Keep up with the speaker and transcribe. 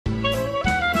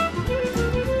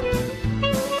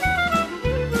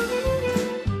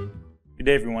Good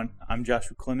day everyone, I'm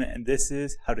Joshua Clement and this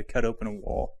is how to cut open a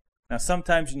wall. Now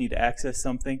sometimes you need to access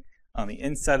something on the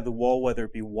inside of the wall, whether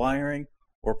it be wiring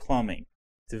or plumbing.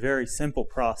 It's a very simple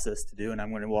process to do and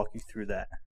I'm going to walk you through that.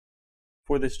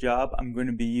 For this job I'm going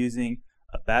to be using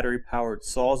a battery powered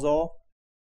sawzall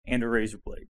and a razor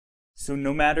blade. So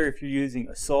no matter if you're using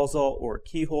a sawzall or a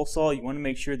keyhole saw, you want to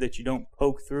make sure that you don't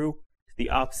poke through to the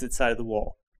opposite side of the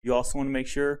wall. You also want to make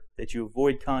sure that you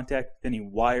avoid contact with any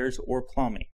wires or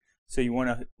plumbing. So you want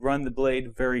to run the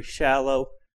blade very shallow,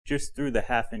 just through the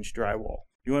 1/2 inch drywall.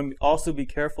 You want to also be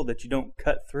careful that you don't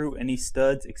cut through any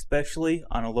studs, especially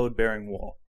on a load bearing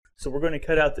wall. So we're going to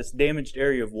cut out this damaged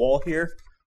area of wall here.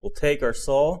 We'll take our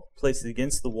saw, place it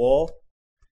against the wall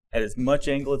at as much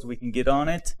angle as we can get on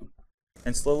it,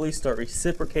 and slowly start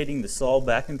reciprocating the saw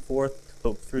back and forth to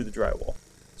poke through the drywall.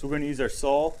 So we're going to use our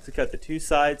saw to cut the two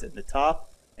sides at the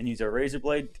top and use our razor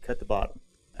blade to cut the bottom.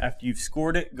 After you've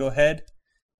scored it, go ahead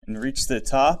and reach the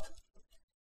top,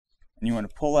 and you want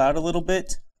to pull out a little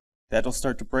bit. That'll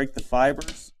start to break the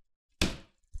fibers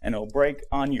and it'll break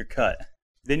on your cut.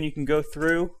 Then you can go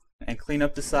through and clean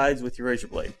up the sides with your razor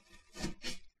blade.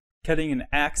 Cutting an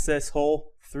access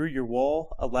hole through your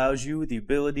wall allows you the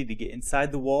ability to get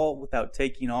inside the wall without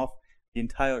taking off the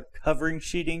entire covering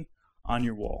sheeting on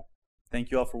your wall.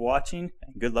 Thank you all for watching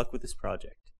and good luck with this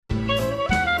project.